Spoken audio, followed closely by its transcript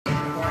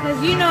Because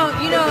you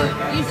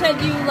said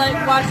you like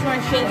watch my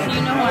shit, so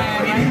you know who I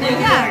am. Right?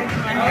 Yeah.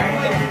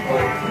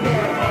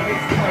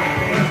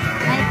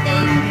 I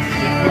think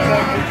you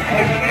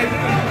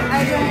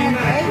are doing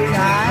a great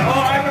job.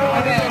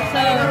 Okay,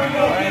 so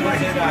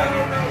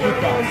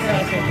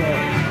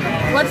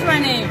what's my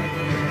name?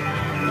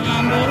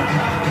 Andy.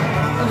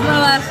 What's my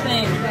last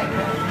name?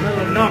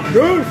 Not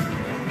Goose.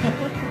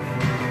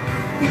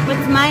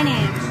 What's my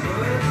name?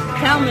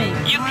 Tell me.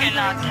 You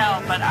cannot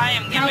tell, but I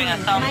am giving a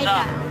thumbs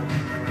up.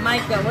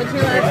 Micah. What's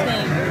your last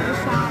name?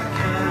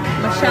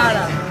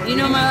 Machado. You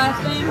know my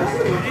last name?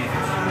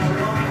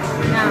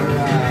 No.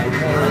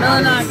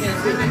 Milonakis.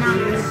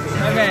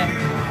 Okay.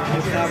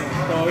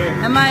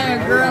 Am I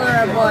a girl or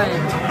a boy?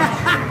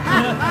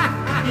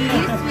 You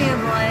used to be a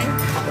boy.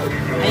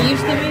 I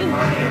used to be?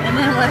 And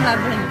then what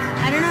happened?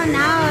 I don't know,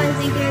 now I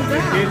think you're a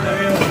girl.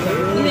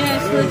 You think I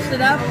switched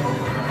it up?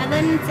 I've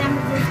been in San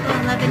Francisco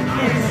 11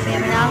 years,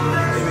 baby doll.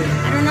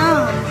 I don't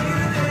know.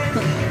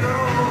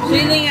 So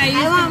you think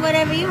I want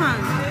whatever you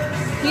want.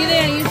 Do you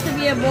think I used to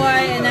be a boy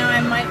and now I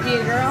might be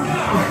a girl?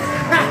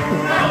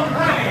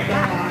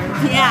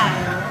 Yeah.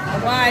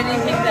 Why? I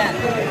didn't think that.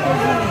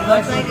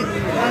 Looks like a girl.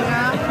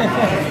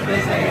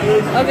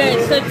 Okay,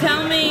 so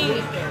tell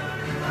me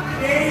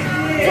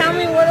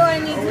what do I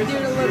need to do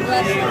to look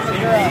less like a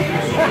girl?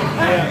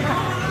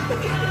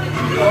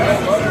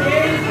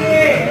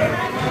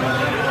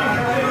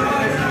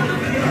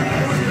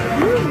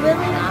 You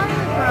really are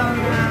a girl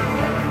now.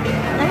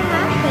 What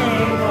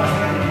happened?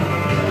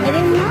 I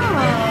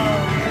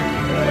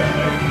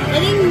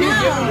didn't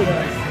know.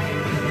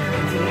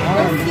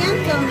 Lo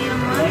siento, mi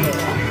amor.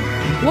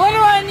 What do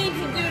I need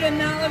to do to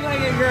not look like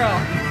a girl?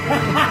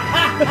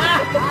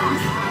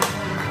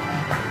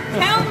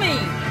 Tell me.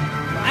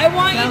 I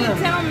want you to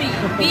tell me.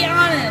 Be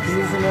honest.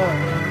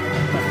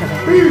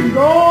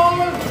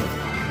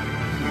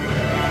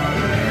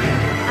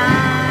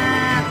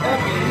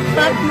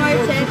 Fuck more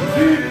chicks.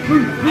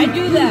 I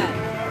do that.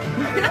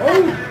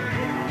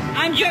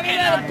 I'm You giving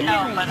out cannot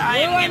tell, but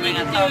I am giving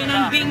a thumbs and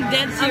I'm up. being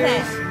dead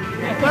serious.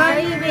 Why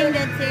are you being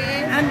dead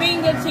serious? I'm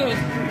being dead serious.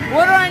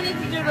 What do I need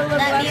to do to look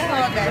Let less me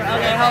like hold it.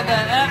 Okay, hold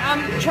on.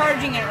 I'm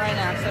charging it right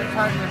now, so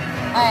charge it.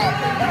 Alright,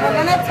 if we're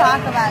gonna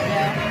talk about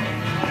you,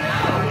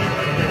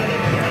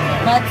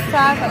 let's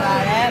talk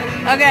about it.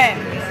 Okay.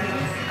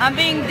 I'm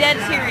being dead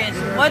serious.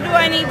 What do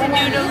I need to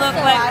do to look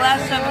like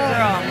less of a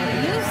girl?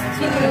 You used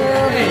to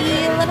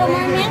be a little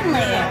more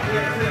manly.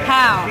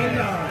 How?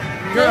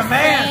 You're a Just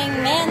man. saying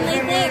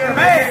manly things. You're a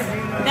man.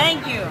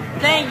 Thank you.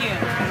 Thank you.